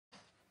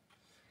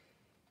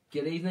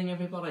Good evening,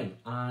 everybody,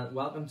 and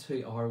welcome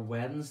to our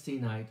Wednesday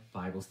night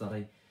Bible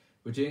study.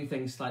 We're doing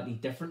things slightly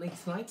differently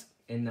tonight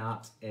in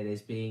that it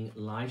is being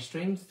live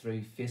streamed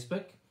through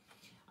Facebook,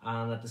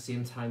 and at the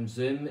same time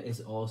Zoom is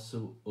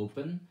also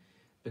open,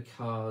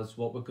 because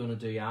what we're going to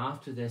do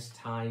after this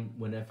time,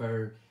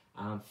 whenever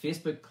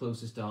Facebook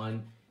closes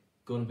down,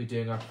 going to be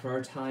doing our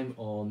prayer time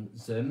on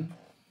Zoom.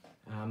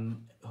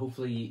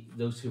 Hopefully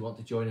those who want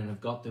to join in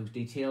have got those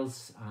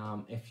details.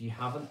 If you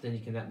haven't, then you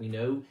can let me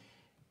know.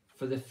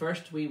 For the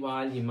first wee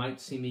while, you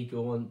might see me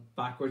going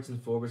backwards and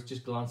forwards,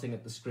 just glancing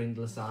at the screen to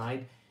the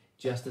side,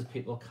 just as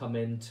people come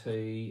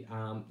into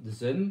the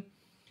Zoom.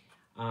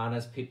 And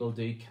as people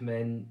do come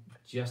in,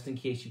 just in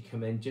case you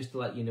come in, just to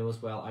let you know as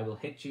well, I will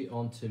hit you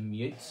onto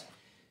mute,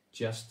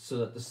 just so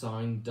that the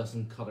sound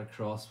doesn't cut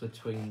across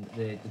between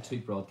the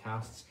two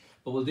broadcasts.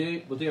 But we'll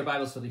do our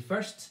Bible study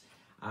first.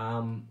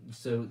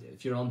 So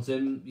if you're on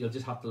Zoom, you'll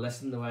just have to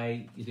listen the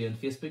way you do on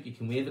Facebook. You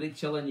can wave at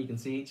each other and you can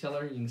see each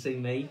other, you can see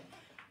me.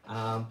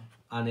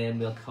 And then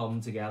we'll come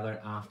together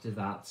after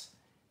that.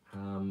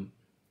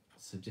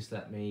 So just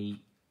let me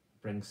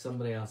bring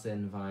somebody else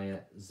in via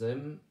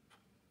Zoom.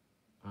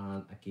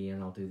 And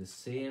again, I'll do the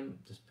same.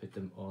 Just put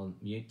them on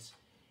mute.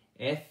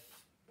 If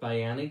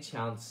by any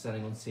chance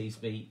anyone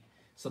sees me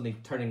suddenly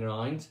turning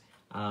around,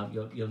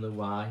 you'll know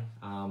why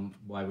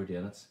we're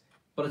doing it.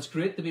 But it's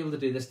great to be able to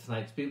do this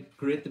tonight. It's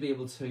great to be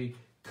able to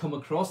come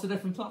across the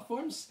different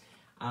platforms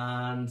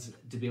and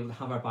to be able to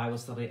have our Bible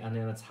study and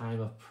then a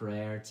time of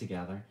prayer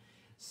together.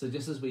 So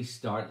just as we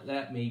start,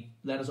 let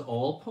us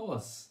all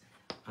pause,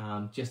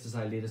 just as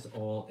I lead us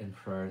all in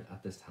prayer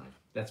at this time.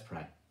 Let's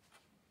pray.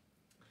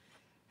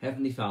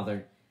 Heavenly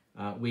Father,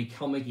 we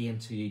come again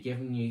to you,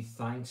 giving you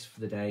thanks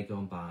for the day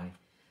gone by.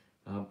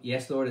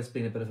 Yes, Lord, it's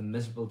been a bit of a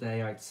miserable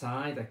day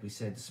outside, like we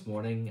said this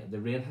morning. The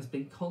rain has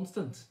been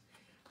constant,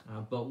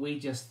 but we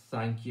just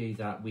thank you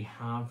that we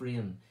have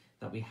rain,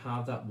 that we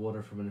have that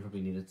water for whenever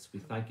we need it. We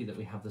thank you that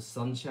we have the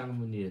sunshine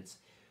when we need it.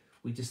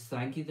 We just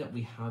thank you that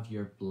we have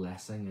your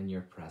blessing and your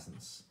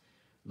presence.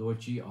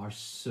 Lord, you are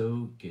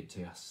so good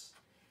to us.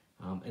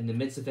 In the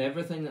midst of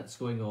everything that's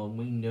going on,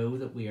 we know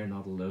that we are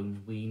not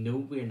alone. We know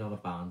we are not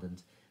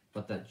abandoned,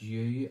 but that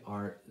you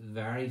are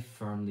very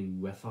firmly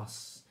with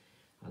us,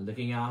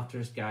 looking after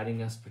us,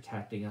 guiding us,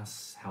 protecting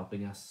us,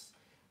 helping us.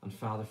 And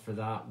Father, for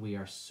that, we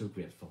are so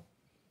grateful.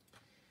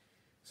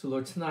 So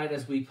Lord, tonight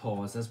as we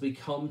pause, as we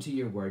come to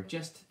your word,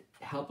 just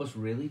help us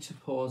really to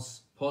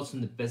pause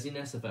from the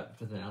busyness of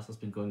everything else that's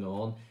been going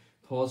on,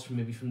 pause from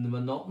maybe from the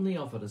monotony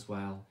of it as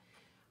well,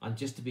 and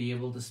just to be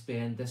able to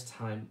spend this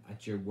time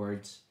at your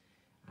words,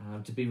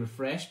 to be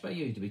refreshed by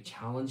you, to be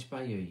challenged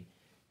by you,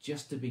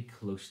 just to be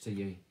close to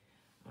you,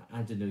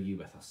 and to know you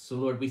with us. So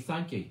Lord, we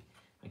thank you,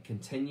 and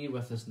continue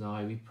with us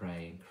now, we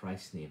pray, in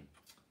Christ's name.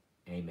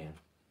 Amen.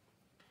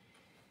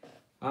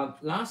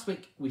 Last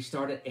week we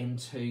started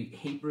into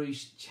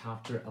Hebrews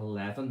chapter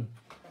 11,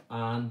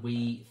 and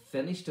we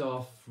finished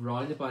off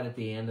round about at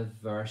the end of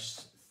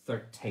verse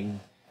 13.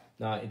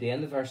 Now, at the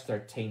end of verse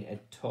 13,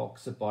 it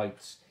talks about,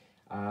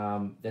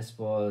 this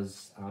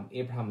was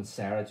Abraham and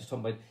Sarah, just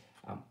talking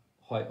about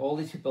how all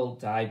these people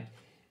died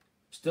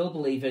still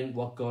believing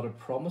what God had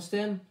promised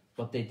them,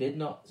 but they did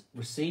not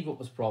receive what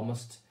was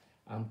promised,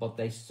 but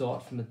they saw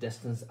it from a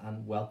distance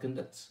and welcomed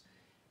it.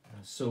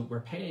 So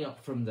we're picking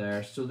up from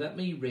there. So let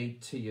me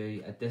read to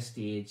you at this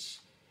stage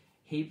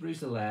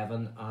Hebrews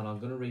 11, and I'm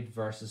going to read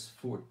verses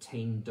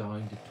 14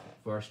 down to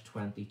verse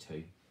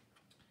 22.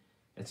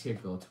 Let's hear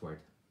God's word.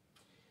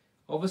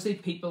 Obviously,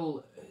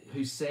 people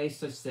who say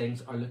such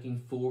things are looking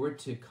forward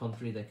to a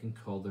country they can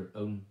call their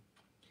own.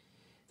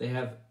 They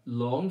have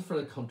longed for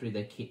the country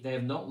they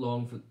have not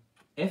longed for.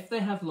 If they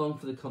have longed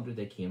for the country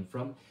they came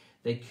from,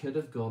 they could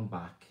have gone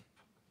back.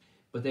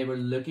 But they were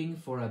looking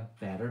for a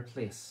better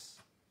place,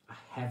 a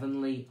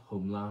heavenly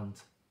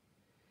homeland.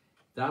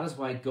 That is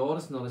why God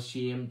is not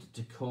ashamed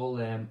to call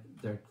them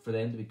for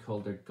them to be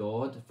called their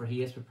God, for he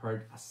has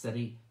prepared a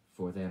city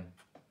for them.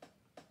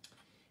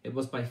 It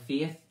was by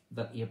faith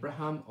that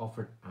Abraham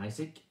offered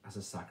Isaac as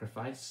a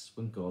sacrifice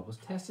when God was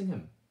testing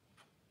him.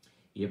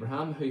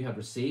 Abraham, who had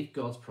received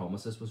God's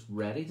promises, was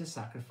ready to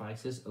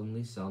sacrifice his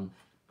only son,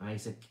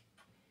 Isaac.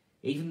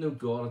 Even though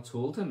God had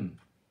told him,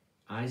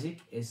 Isaac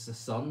is the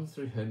son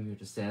through whom your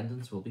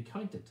descendants will be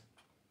counted.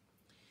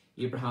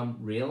 Abraham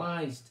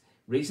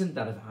reasoned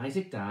that if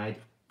Isaac died,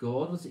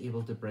 God was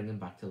able to bring him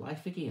back to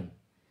life again.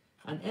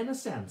 And in a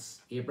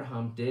sense,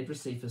 Abraham did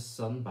receive his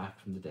son back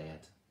from the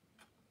dead.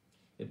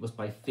 It was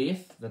by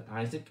faith that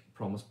Isaac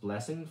promised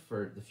blessing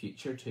for the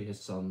future to his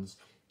sons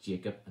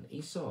Jacob and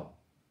Esau.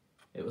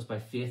 It was by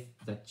faith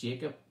that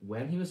Jacob,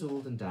 when he was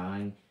old and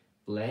dying,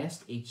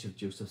 blessed each of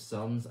Joseph's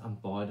sons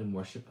and bowed in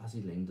worship as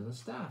he leaned on his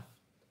staff.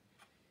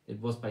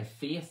 It was by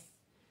faith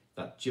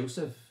that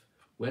Joseph,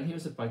 when he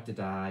was about to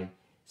die,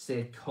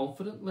 said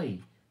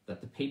confidently that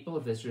the people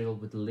of Israel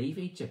would leave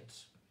Egypt.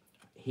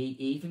 He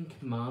even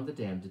commanded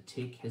them to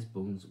take his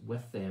bones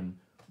with them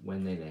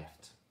when they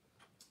left.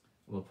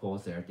 We'll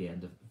pause there at the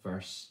end of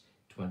verse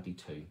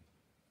 22.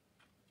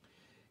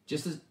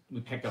 just as we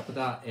pick up at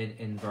that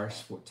in verse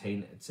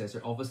 14, it says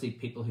there are obviously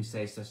people who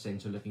say such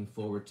things are looking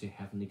forward to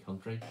heavenly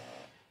country.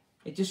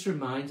 It just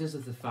reminds us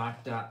of the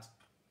fact that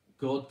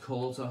God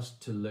calls us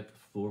to look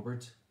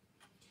forward.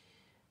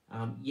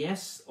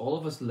 Yes, all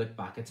of us look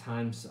back at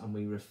times and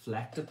we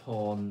reflect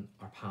upon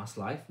our past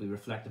life, we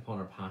reflect upon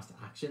our past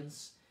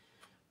actions,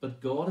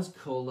 but God has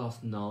called us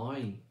now,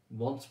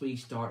 once we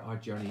start our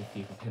journey of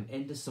faith with Him,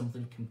 into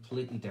something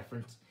completely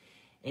different,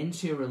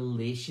 into a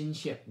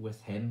relationship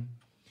with Him,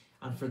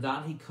 and for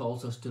that He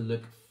calls us to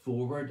look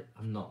forward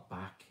and not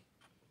back.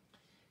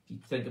 If you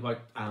think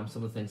about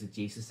some of the things that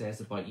Jesus says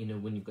about,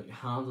 when you've got your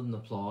hand on the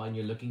plough and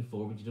you're looking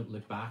forward, you don't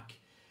look back,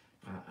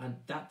 and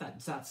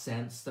that's that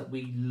sense that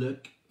we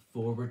look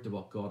forward to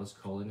what God is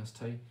calling us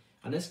to.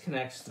 And this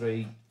connects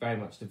through very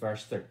much to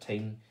verse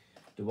 13,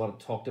 to what it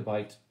talked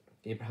about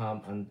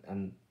Abraham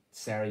and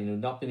Sarah,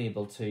 not being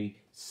able to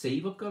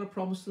see what God had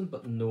promised them,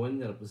 but knowing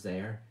that it was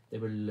there. They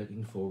were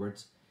looking forward.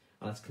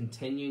 And it's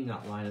continuing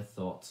that line of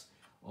thought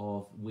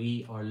of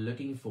we are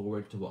looking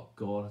forward to what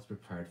God has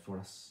prepared for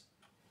us.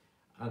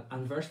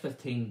 And verse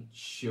 15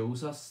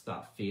 shows us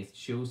that faith,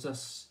 shows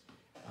us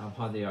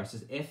how they are. It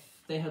says, if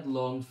they had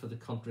longed for the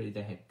country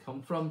they had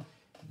come from,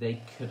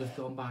 they could have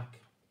gone back.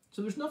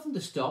 So there's nothing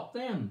to stop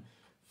them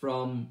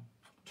from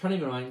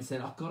turning around and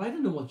saying, oh God, I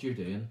don't know what you're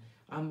doing.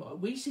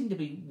 We seem to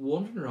be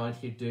wandering around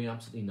here doing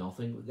absolutely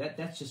nothing.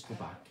 Let's just go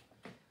back.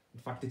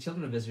 In fact, the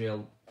children of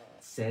Israel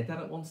said that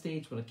at one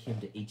stage when it came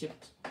to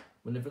Egypt.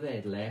 Whenever they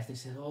had left, they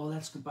said, oh,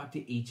 let's go back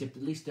to Egypt.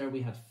 At least there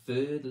we had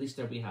food. At least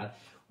there we had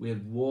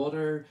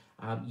water.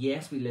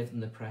 Yes, we lived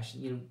in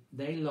oppression.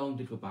 They longed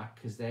to go back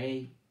because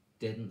they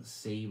didn't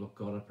see what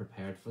God had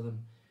prepared for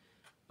them.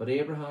 But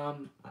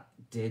Abraham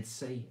did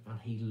see, and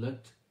he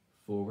looked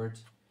forward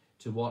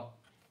to what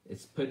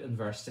is put in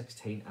verse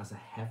 16 as a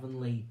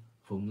heavenly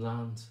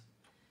homeland.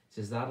 It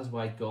says that is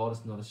why God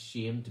is not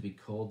ashamed to be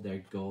called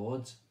their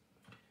God,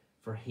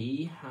 for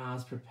He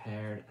has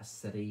prepared a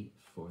city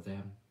for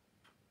them.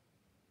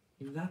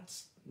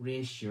 That's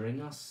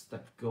reassuring us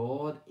that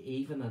God,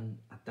 even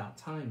at that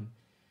time,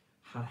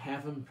 had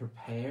heaven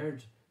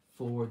prepared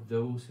for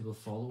those who will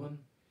follow Him.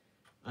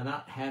 And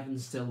that heaven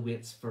still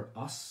waits for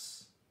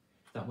us.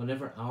 That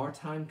whenever our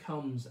time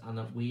comes and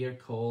that we are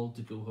called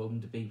to go home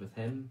to be with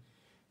Him,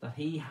 that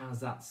He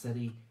has that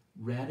city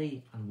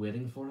ready and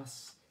waiting for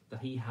us. That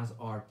He has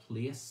our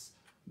place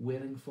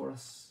waiting for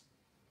us.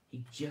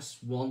 He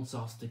just wants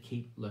us to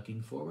keep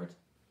looking forward.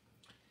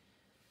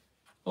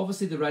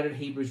 Obviously, the writer of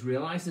Hebrews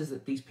realises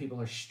that these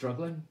people are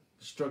struggling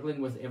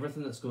with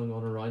everything that's going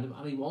on around them,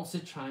 and he wants to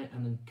try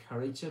and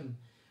encourage them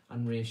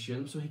and reassure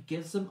them. So he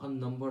gives them a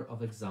number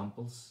of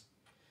examples.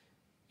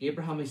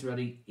 Abraham, he's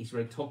already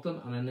talked to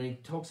them, and then he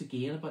talks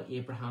again about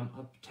Abraham,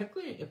 and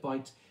particularly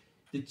about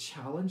the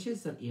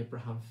challenges that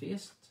Abraham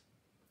faced.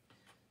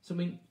 So,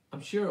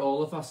 I'm sure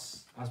all of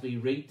us, as we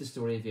read the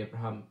story of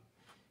Abraham,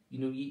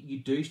 you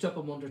do stop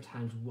and wonder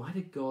times, why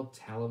did God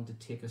tell him to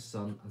take his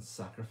son and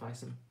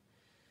sacrifice him?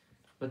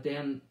 But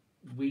then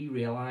we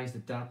realise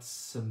that that's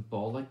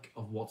symbolic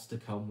of what's to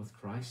come with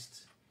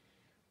Christ.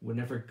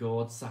 Whenever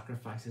God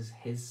sacrifices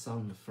His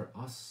Son for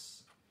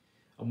us,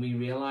 and we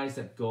realise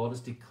that God is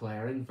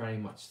declaring very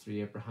much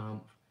through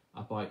Abraham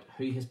about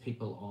who His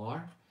people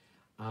are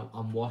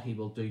and what He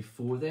will do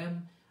for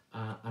them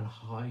and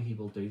how He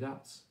will do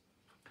that.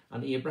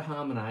 And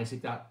Abraham and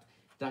Isaac,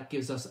 that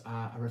gives us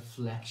a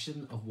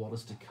reflection of what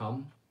is to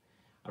come,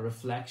 a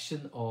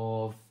reflection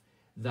of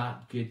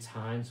that good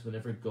times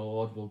whenever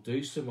God will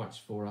do so much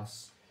for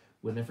us,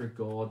 whenever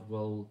God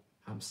will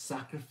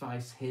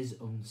sacrifice His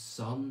own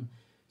Son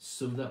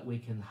so that we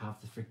can have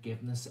the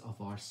forgiveness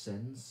of our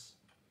sins.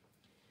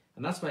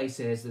 And that's why he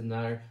says in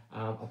there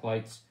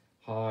about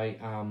how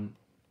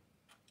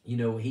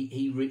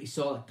he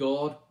saw that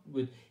God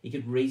he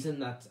could reason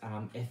that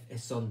if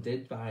his son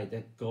did die,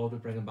 that God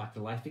would bring him back to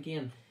life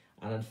again.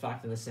 And in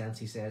fact, in a sense,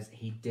 he says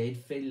he did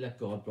feel that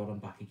God brought him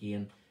back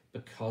again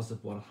because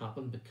of what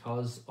happened,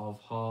 because of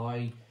how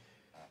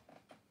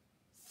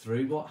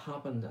through what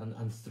happened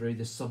and through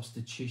the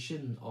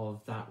substitution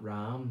of that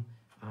ram,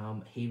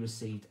 he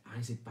received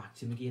Isaac back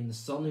to him again, the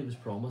son who was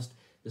promised,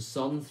 the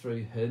son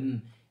through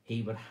whom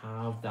he would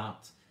have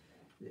that,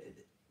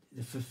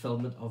 the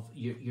fulfillment of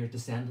your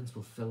descendants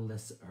will fill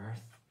this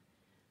earth.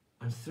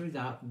 And through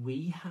that,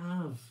 we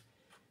have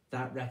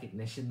that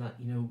recognition that,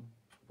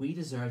 we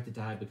deserve to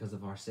die because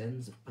of our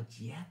sins, but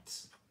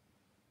yet,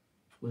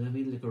 when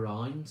we look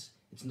around,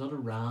 it's not a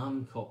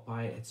ram caught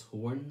by its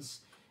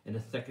horns in a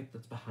thicket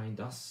that's behind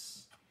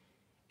us.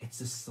 It's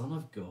the Son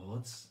of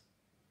God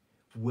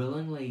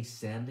willingly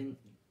sending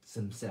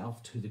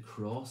himself to the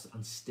cross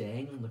and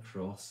staying on the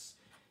cross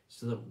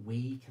so that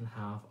we can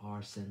have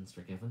our sins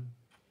forgiven.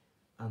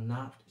 And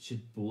that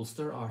should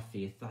bolster our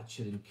faith. That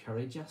should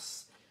encourage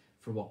us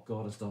for what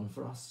God has done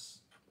for us.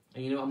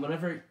 And and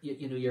whenever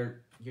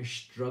you're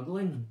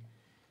struggling,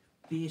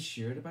 be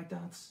assured about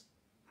that.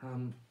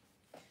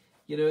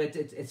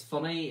 It's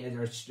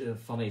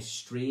funny,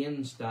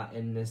 strange that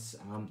in this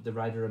the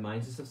writer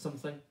reminds us of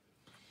something.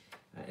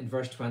 In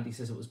verse 20 it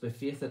says, it was by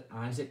faith that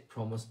Isaac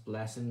promised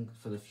blessing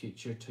for the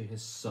future to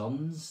his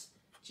sons,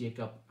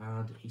 Jacob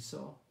and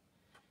Esau.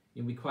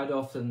 You know, we quite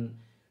often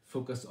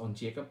focus on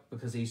Jacob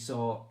because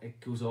Esau, it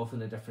goes off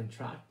in a different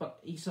track, but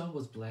Esau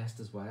was blessed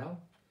as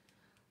well.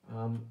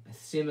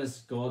 Same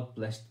as God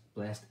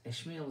blessed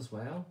Ishmael as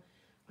well.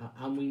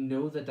 And we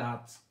know that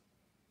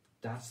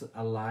that's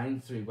a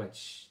line through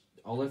which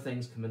other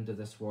things come into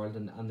this world,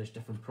 and there's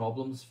different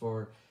problems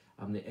for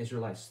the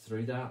Israelites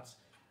through that.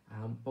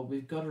 But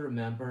we've got to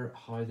remember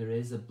how there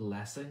is a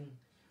blessing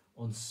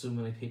on so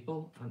many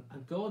people.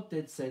 And God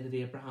did say that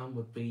Abraham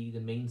would be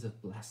the means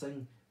of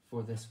blessing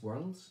for this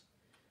world.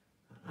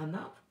 And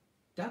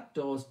that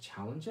does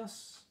challenge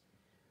us.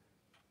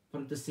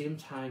 But at the same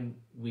time,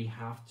 we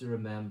have to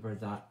remember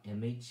that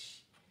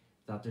image,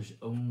 that there's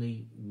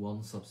only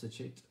one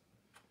substitute,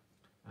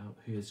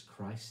 who is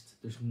Christ.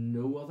 There's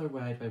no other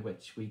way by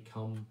which we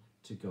come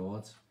to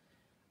God.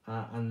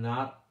 And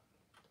that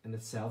in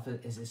itself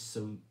is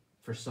so,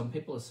 for some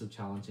people, is so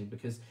challenging,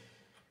 because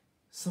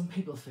some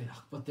people feel,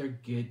 oh, but they're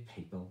good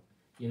people.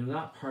 You know,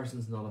 that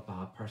person's not a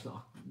bad person.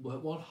 Oh,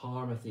 what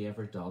harm have they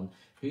ever done?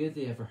 Who have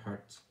they ever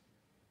hurt?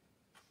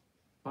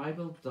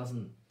 Bible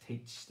doesn't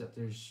teach that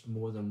there's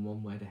more than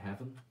one way to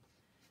heaven.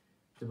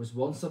 There was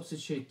one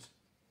substitute,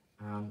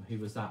 who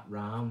was that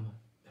ram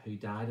who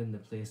died in the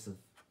place of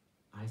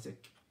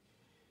Isaac.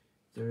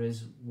 There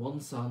is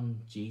one son,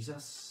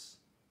 Jesus,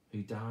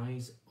 who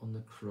dies on the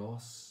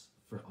cross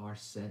for our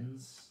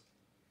sins.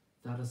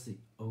 That is the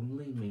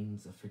only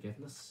means of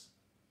forgiveness.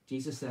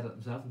 Jesus said it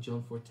himself in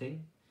John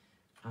 14,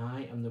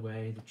 I am the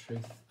way, the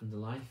truth, and the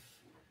life.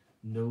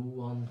 No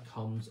one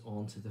comes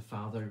onto the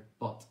Father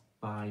but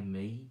by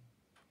me.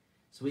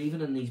 So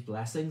even in these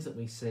blessings that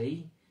we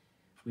see,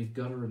 we've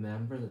got to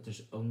remember that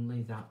there's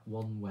only that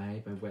one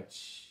way by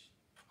which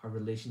our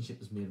relationship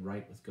is made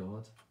right with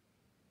God.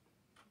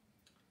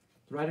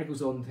 The writer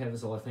goes on to tell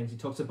us other things. He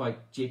talks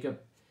about Jacob,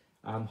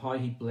 how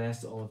he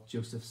blessed all of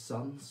Joseph's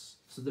sons.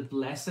 So the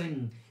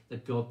blessing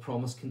that God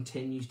promised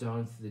continues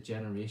down through the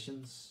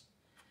generations.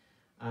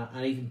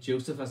 And even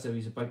Joseph, as he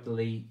was about to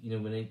leave, you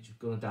know, when he was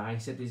going to die, he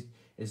said to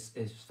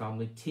his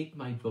family, take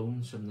my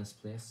bones from this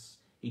place.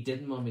 He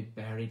didn't want to be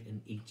buried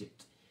in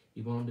Egypt.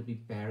 He wanted to be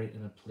buried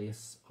in a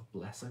place of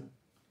blessing.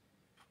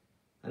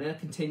 And then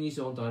it continues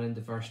on down into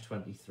verse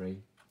 23.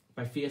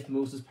 By faith,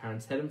 Moses'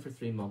 parents hid him for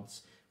 3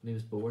 months when he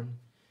was born.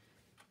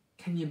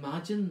 Can you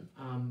imagine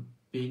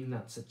being in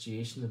that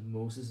situation of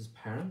Moses'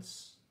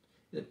 parents?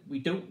 We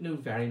don't know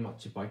very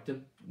much about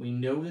them. We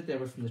know that they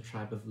were from the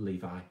tribe of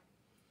Levi.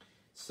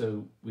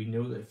 So we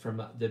know that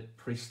from the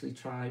priestly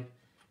tribe,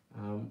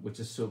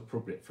 which is so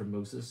appropriate for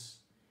Moses.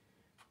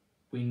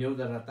 We know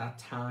that at that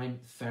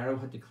time, Pharaoh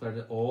had declared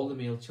that all the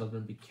male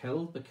children be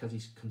killed because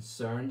he's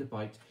concerned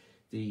about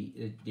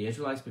the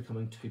Israelites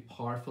becoming too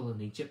powerful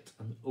in Egypt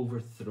and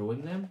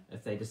overthrowing them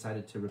if they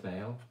decided to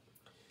rebel.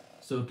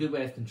 So a good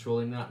way of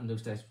controlling that in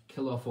those days,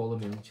 kill off all the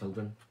male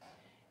children.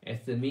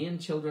 If the male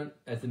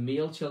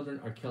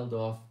children are killed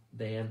off,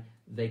 then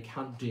they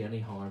can't do any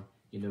harm.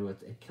 You know,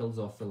 it kills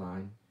off the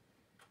line.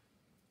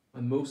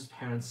 And Moses'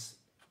 parents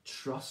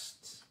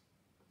trust.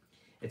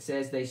 It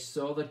says they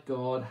saw that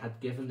God had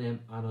given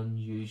them an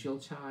unusual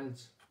child.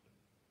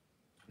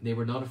 They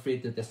were not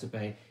afraid to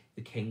disobey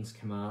the king's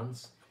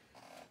commands.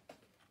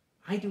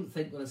 I don't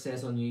think when it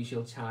says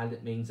unusual child,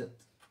 it means that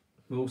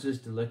Moses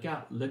to looked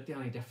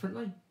any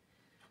differently.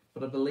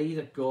 But I believe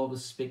that God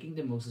was speaking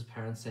to Moses'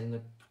 parents saying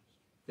that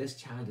this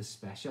child is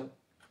special.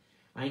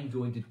 I'm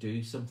going to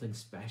do something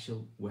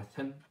special with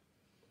him.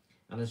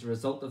 And as a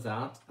result of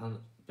that, and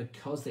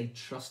because they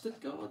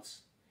trusted God,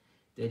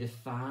 they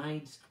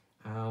defied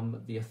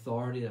the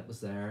authority that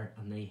was there,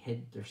 and they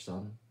hid their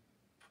son.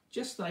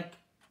 Just like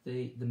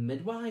the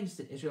midwives,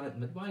 the Israelite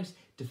midwives,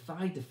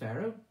 defied the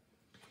Pharaoh.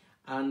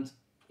 And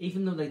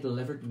even though they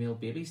delivered male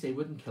babies, they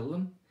wouldn't kill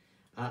them.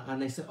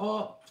 And they said,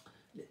 oh,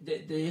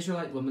 the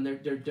Israelite women,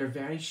 they're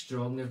very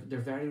strong, they're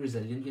very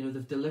resilient. You know,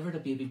 they've delivered a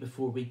baby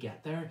before we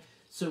get there.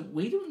 So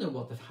we don't know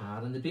what they've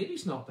had, and the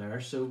baby's not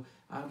there. So,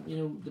 you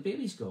know, the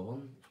baby's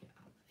gone.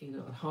 You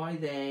know, and how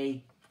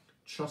they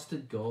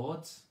trusted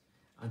God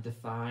and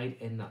defied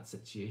in that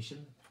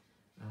situation.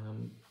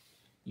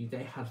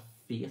 They had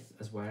faith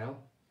as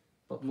well.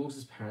 But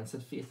Moses' parents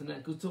had faith. And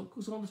it goes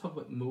on to talk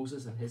about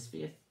Moses and his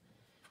faith.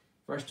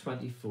 Verse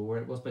 24,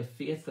 it was by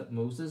faith that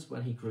Moses,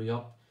 when he grew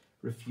up,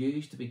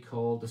 refused to be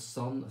called the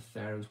son of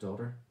Pharaoh's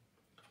daughter.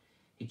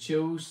 He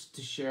chose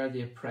to share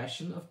the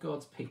oppression of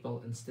God's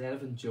people instead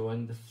of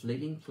enjoying the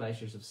fleeting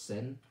pleasures of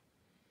sin.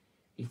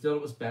 He thought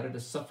it was better to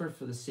suffer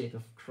for the sake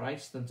of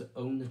Christ than to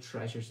own the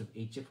treasures of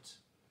Egypt,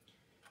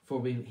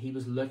 for he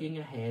was looking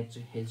ahead to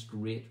his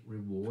great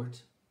reward.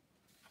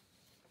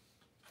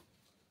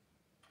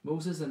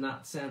 Moses, in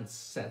that sense,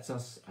 sets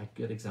us a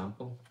good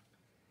example.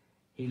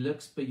 He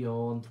looks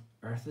beyond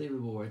earthly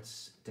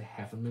rewards to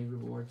heavenly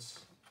rewards.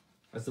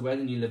 As the way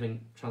the New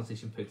Living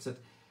Translation puts it,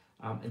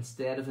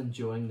 instead of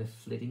enjoying the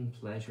fleeting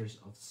pleasures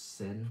of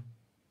sin.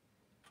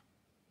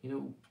 You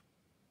know,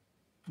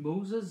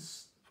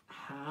 Moses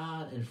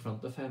had in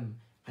front of him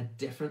a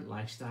different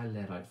lifestyle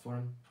laid out for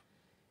him.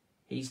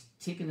 He's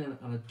taken in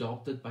and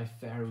adopted by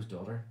Pharaoh's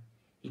daughter.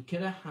 He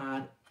could have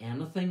had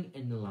anything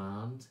in the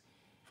land.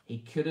 He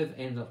could have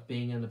ended up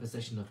being in a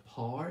position of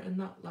power in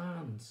that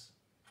land.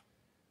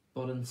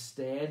 But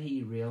instead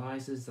he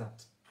realises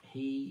that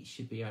he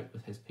should be out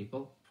with his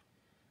people.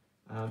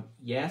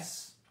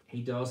 Yes,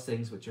 he does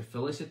things which are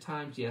foolish at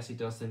times. Yes, he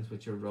does things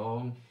which are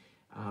wrong.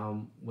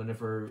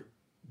 Whenever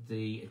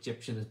the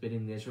Egyptian is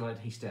beating the Israelite,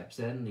 he steps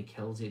in and he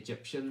kills the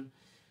Egyptian.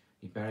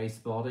 He buries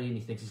the body and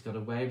he thinks he's got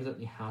away with it,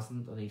 and he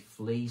hasn't, and he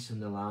flees from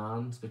the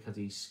land because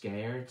he's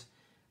scared.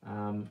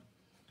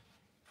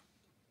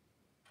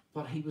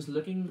 But he was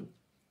looking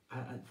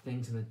at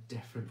things in a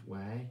different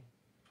way.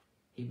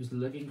 He was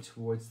looking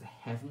towards the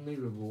heavenly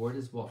reward,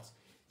 is what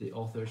the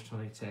author is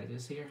trying to tell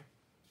us here.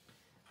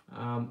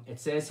 It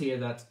says here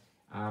that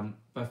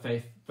by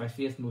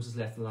faith Moses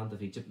left the land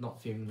of Egypt,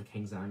 not fearing the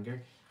king's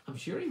anger. I'm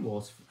sure he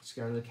was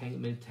scared of the king. I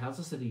mean, it tells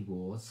us that he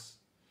was.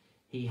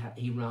 He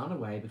ran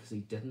away because he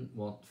didn't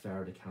want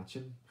Pharaoh to catch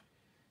him.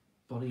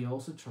 But he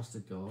also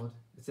trusted God.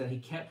 It said he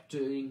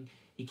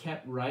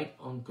kept right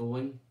on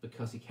going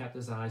because he kept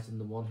his eyes on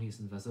the one who is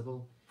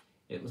invisible.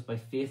 It was by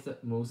faith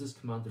that Moses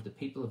commanded the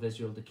people of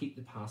Israel to keep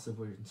the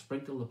Passover and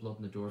sprinkle the blood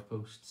on the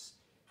doorposts,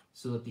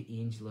 so that the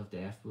angel of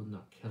death would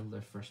not kill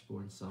their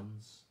firstborn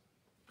sons.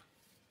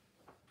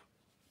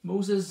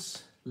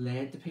 Moses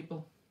led the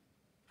people.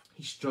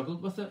 He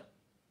struggled with it.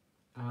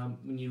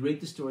 When you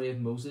read the story of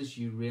Moses,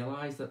 you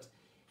realise that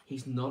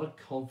he's not a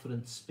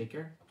confident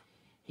speaker.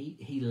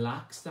 He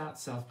lacks that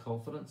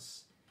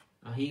self-confidence.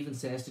 He even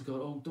says to God,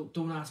 "Oh,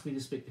 don't ask me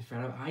to speak to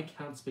Pharaoh. I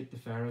can't speak to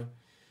Pharaoh.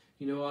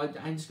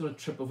 I'm just going to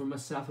trip over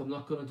myself. I'm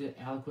not going to do it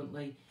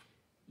eloquently."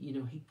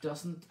 He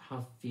doesn't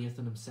have faith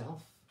in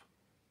himself.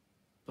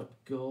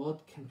 But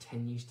God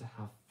continues to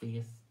have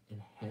faith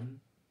in him.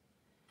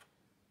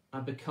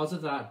 And because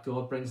of that,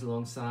 God brings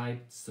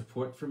alongside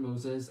support for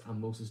Moses,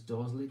 and Moses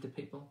does lead the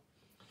people.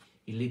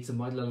 He leads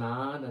them out of the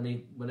land,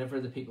 and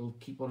whenever the people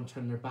keep on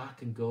turning their back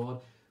on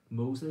God,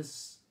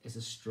 Moses is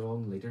a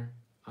strong leader,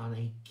 and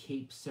he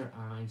keeps their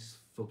eyes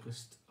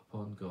focused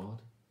upon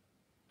God.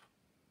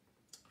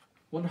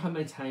 Wonder how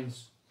many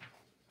times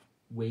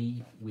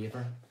we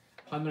waver.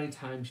 How many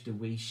times do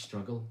we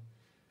struggle?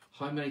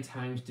 How many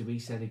times do we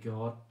say to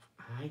God,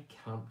 "I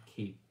can't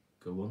keep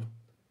going"?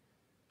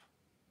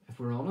 If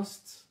we're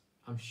honest,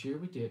 I'm sure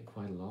we do it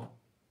quite a lot.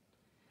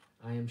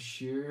 I am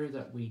sure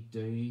that we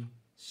do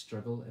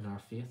struggle in our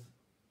faith.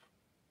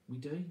 We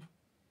do.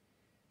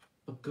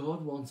 But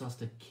God wants us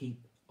to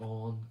keep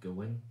on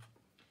going.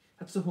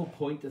 That's the whole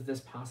point of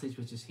this passage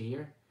which is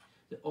here.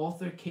 The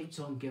author keeps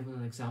on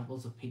giving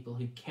examples of people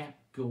who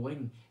kept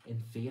going in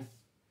faith.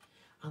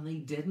 And they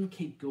didn't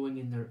keep going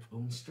in their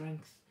own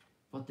strength,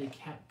 but they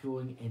kept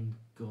going in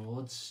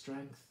God's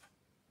strength.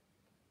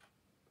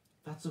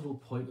 That's the whole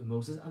point with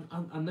Moses.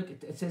 And look,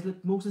 it says,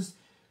 look, Moses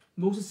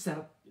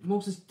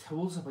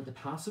told us about the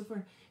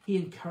Passover. He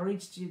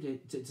encouraged you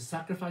to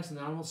sacrifice an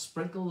animal,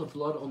 sprinkle the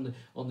blood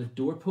on the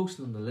doorpost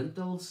and on the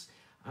lintels,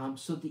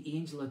 so the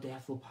angel of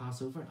death will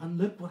pass over. And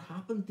look what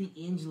happened. The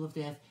angel of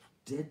death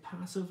did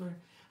pass over.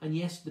 And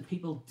yes, the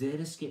people did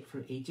escape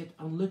from Egypt.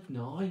 And look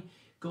now,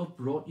 God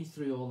brought you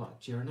through all that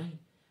journey.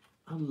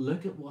 And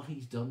look at what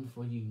he's done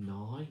for you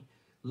now.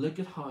 Look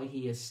at how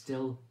he is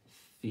still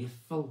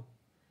faithful.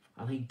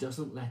 And he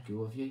doesn't let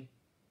go of you.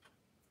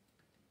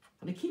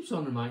 And he keeps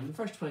on reminding,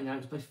 verse 29,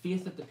 it's by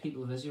faith that the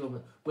people of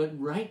Israel went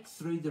right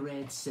through the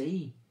Red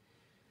Sea,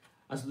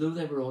 as though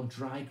they were on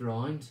dry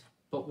ground.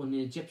 But when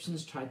the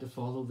Egyptians tried to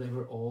follow, they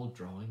were all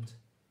drowned.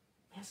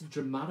 That's a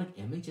dramatic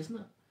image, isn't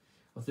it?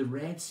 Of the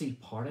Red Sea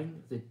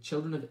parting, the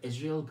children of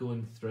Israel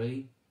going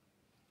through.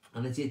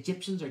 And as the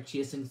Egyptians are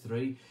chasing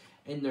through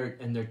in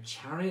their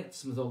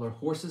chariots, with all their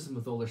horses and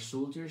with all their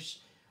soldiers,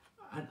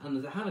 and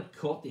if they had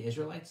caught the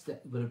Israelites,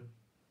 that would have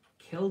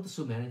killed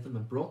so many of them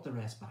and brought the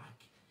rest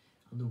back.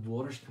 And the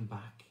waters come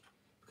back,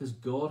 because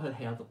God had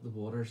held up the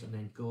waters, and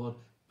then God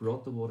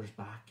brought the waters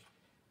back.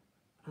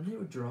 And they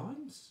were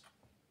drowned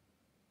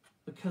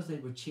because they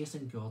were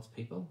chasing God's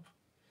people,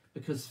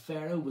 because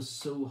Pharaoh was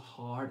so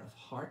hard of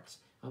heart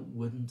and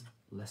wouldn't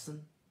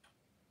listen.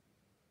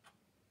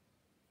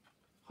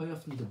 How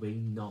often do we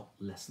not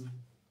listen,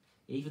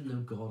 even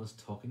though God is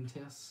talking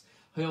to us?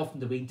 How often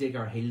do we dig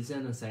our heels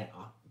in and say,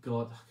 "Oh,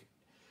 God,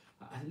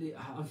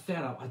 I'm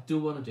fed up, I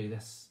don't want to do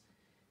this"?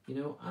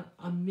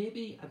 And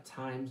maybe at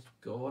times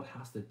God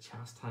has to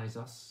chastise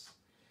us,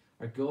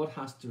 or God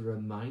has to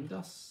remind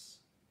us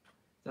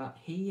that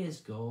he is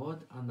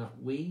God and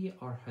that we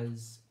are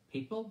his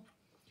people,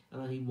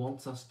 and that he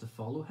wants us to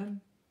follow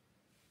him.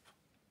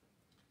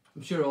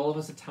 I'm sure all of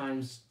us at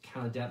times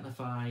can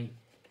identify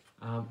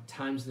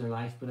times in their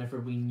life whenever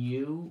we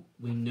knew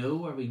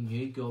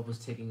God was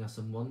taking us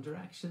in one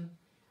direction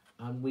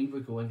and we were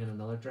going in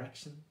another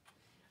direction,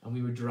 and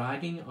we were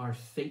dragging our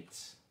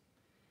feet,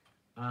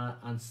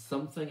 and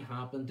something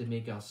happened to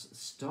make us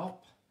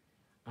stop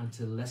and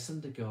to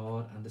listen to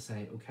God and to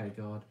say, "Okay,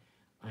 God,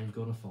 I'm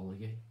going to follow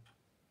you."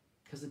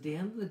 Because at the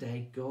end of the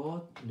day,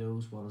 God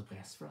knows what is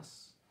best for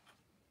us.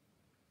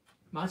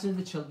 Imagine if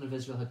the children of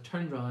Israel had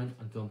turned around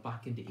and gone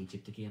back into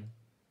Egypt again.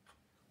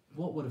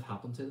 What would have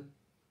happened to them?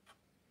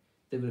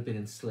 They would have been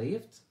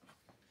enslaved.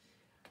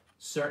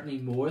 Certainly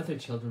more of their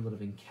children would have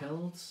been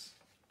killed.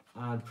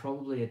 And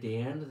probably at the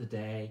end of the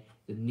day,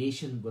 the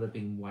nation would have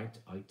been wiped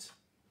out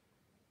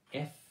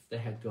if they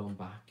had gone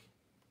back.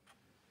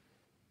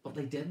 But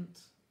they didn't.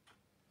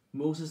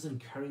 Moses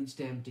encouraged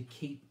them to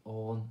keep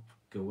on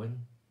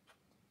going.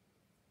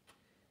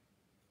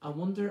 I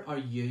wonder, are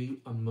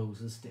you a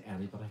Moses to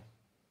anybody?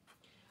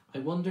 I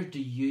wonder, do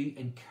you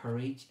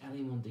encourage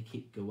anyone to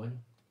keep going?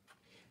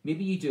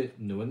 Maybe you do it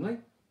knowingly.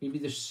 Maybe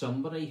there's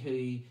somebody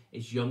who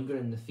is younger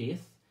in the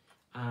faith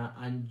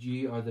and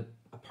you are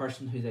a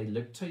person who they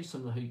look to,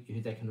 someone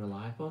who they can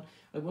rely upon.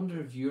 I wonder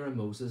if you're a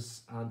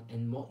Moses and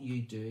in what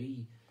you do,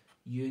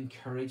 you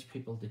encourage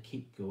people to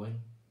keep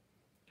going.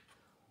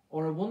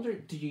 Or I wonder,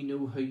 do you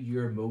know who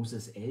your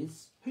Moses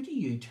is? Who do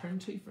you turn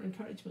to for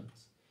encouragement?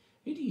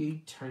 Who do you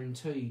turn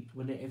to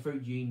whenever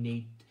you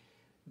need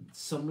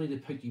somebody to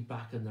put you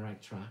back on the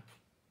right track?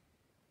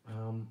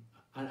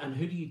 And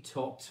who do you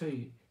talk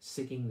to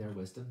seeking their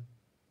wisdom?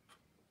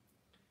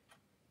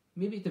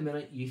 Maybe at the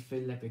minute you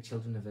feel like the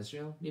children of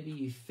Israel. Maybe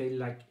you feel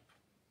like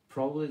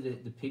probably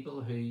the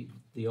people who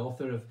the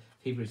author of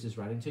Hebrews is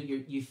writing to.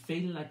 You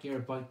feel like you're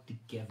about to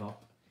give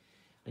up.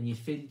 And you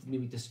feel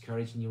maybe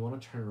discouraged and you want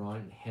to turn around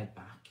and head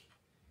back.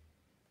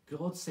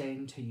 God's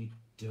saying to you,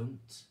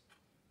 don't.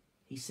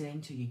 He's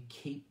saying to you,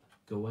 keep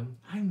going.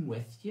 I'm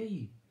with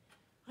you.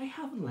 I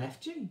haven't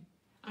left you.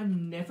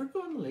 I'm never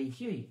going to leave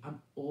you. I'm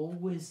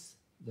always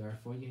there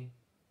for you.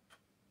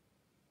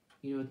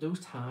 You know, at those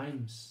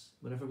times,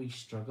 whenever we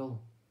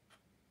struggle,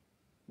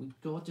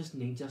 God just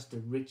needs us to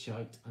reach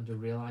out and to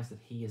realise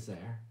that He is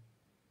there.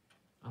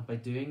 And by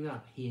doing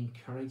that, He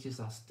encourages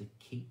us to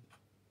keep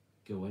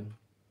going.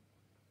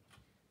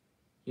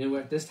 You know,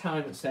 at this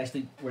time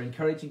especially, we're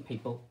encouraging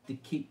people to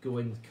keep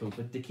going with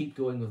COVID, to keep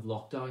going with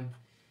lockdown.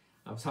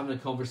 I was having a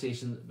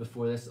conversation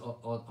before this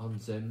on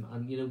Zoom,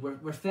 and you know,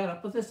 we're fed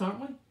up with this,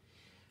 aren't we?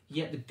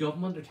 Yet the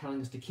government are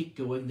telling us to keep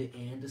going, the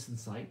end is in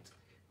sight.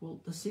 Well,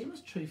 the same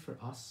is true for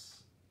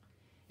us.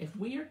 If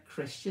we are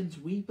Christians,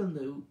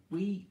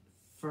 we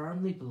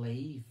firmly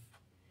believe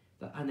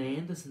that an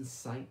end is in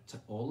sight to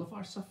all of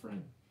our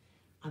suffering.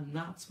 And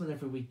that's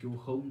whenever we go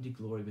home to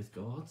glory with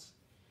God.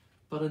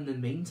 But in the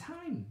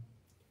meantime,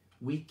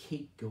 we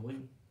keep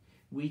going.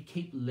 We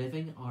keep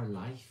living our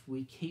life.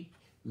 We keep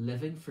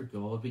living for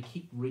God. We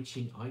keep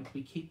reaching out.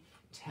 We keep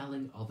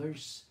telling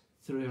others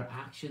through our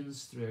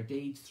actions, through our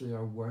deeds, through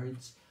our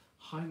words,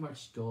 how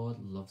much God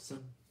loves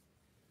them.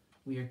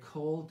 We are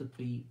called to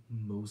be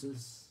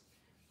Moses.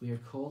 We are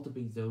called to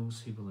be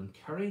those who will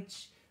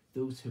encourage,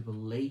 those who will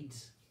lead.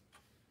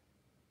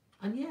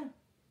 And yeah,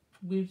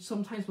 we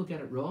sometimes will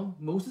get it wrong.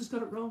 Moses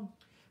got it wrong.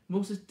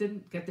 Moses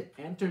didn't get to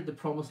enter the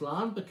promised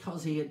land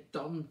because he had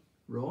done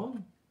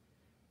wrong.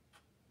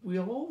 We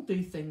all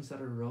do things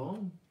that are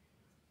wrong,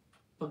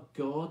 but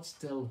God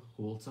still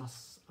holds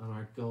us and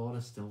our God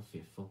is still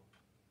faithful.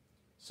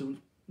 So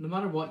no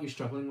matter what you're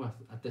struggling with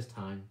at this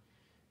time,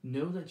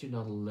 know that you're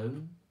not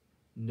alone.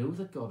 Know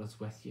that God is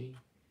with you.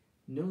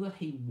 Know that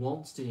He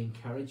wants to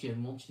encourage you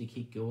and wants you to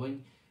keep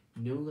going.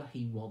 Know that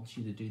He wants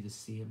you to do the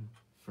same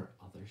for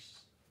others.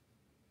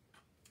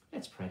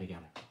 Let's pray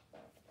together.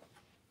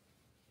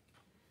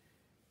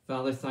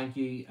 Father, thank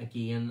you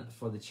again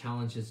for the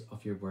challenges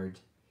of your word.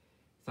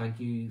 Thank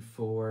you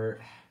for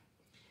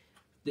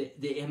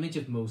the image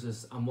of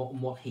Moses and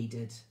what he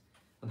did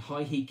and how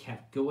he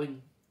kept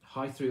going,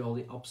 how through all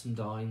the ups and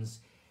downs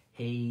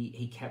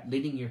he kept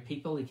leading your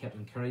people, he kept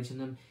encouraging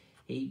them.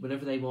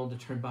 Whenever they wanted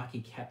to turn back,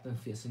 he kept them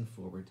facing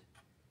forward.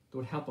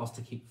 Lord, help us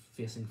to keep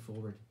facing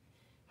forward.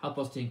 Help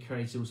us to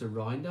encourage those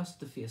around us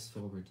to face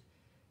forward.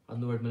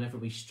 And Lord, whenever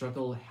we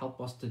struggle,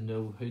 help us to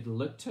know who to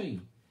look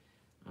to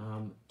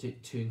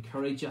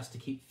encourage us to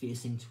keep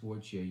facing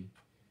towards you.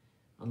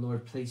 And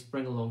Lord, please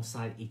bring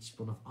alongside each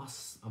one of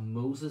us a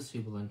Moses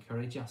who will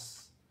encourage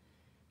us.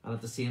 And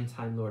at the same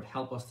time, Lord,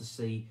 help us to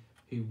see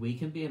who we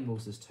can be a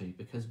Moses to.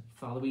 Because,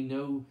 Father, we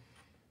know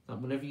that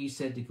whenever you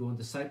said to go and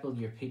disciple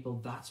your people,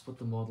 that's what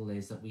the model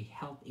is, that we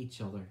help each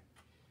other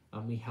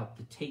and we help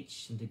to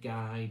teach and to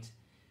guide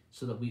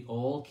so that we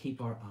all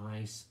keep our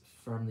eyes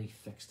firmly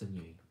fixed on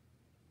you.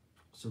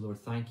 So, Lord,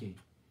 thank you.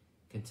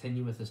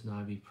 Continue with us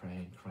now, we pray,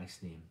 in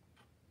Christ's name.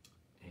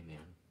 Amen.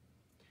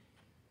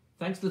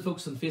 Thanks to the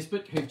folks on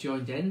Facebook who've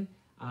joined in.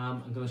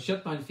 I'm going to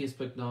shut down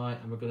Facebook now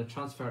and we're going to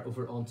transfer it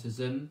over onto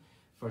Zoom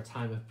for a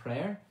time of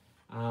prayer.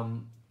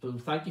 So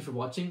thank you for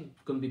watching.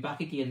 Going to be back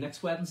again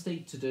next Wednesday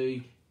to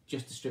do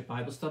just a straight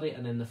Bible study,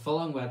 and then the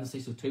following Wednesday,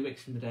 so 2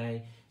 weeks from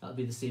today, it'll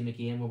be the same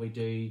again where we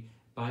do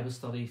Bible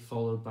study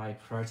followed by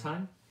prayer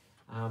time.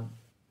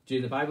 Do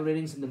the Bible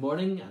readings in the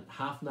morning at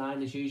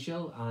 9:30 as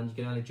usual, and you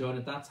can either join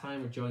at that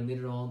time or join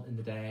later on in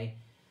the day.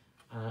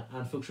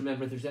 And folks,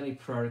 remember, if there's any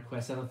prayer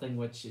requests, anything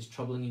which is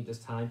troubling you this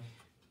time,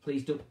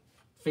 please don't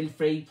feel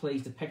free,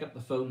 please, to pick up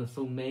the phone and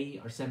phone me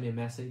or send me a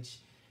message,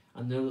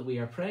 and know that we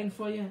are praying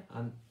for you,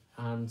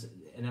 and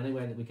in any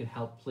way that we can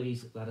help,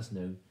 please let us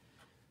know.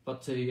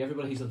 But to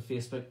everybody who's on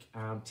Facebook,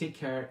 take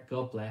care,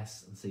 God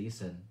bless, and see you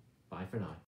soon. Bye for now.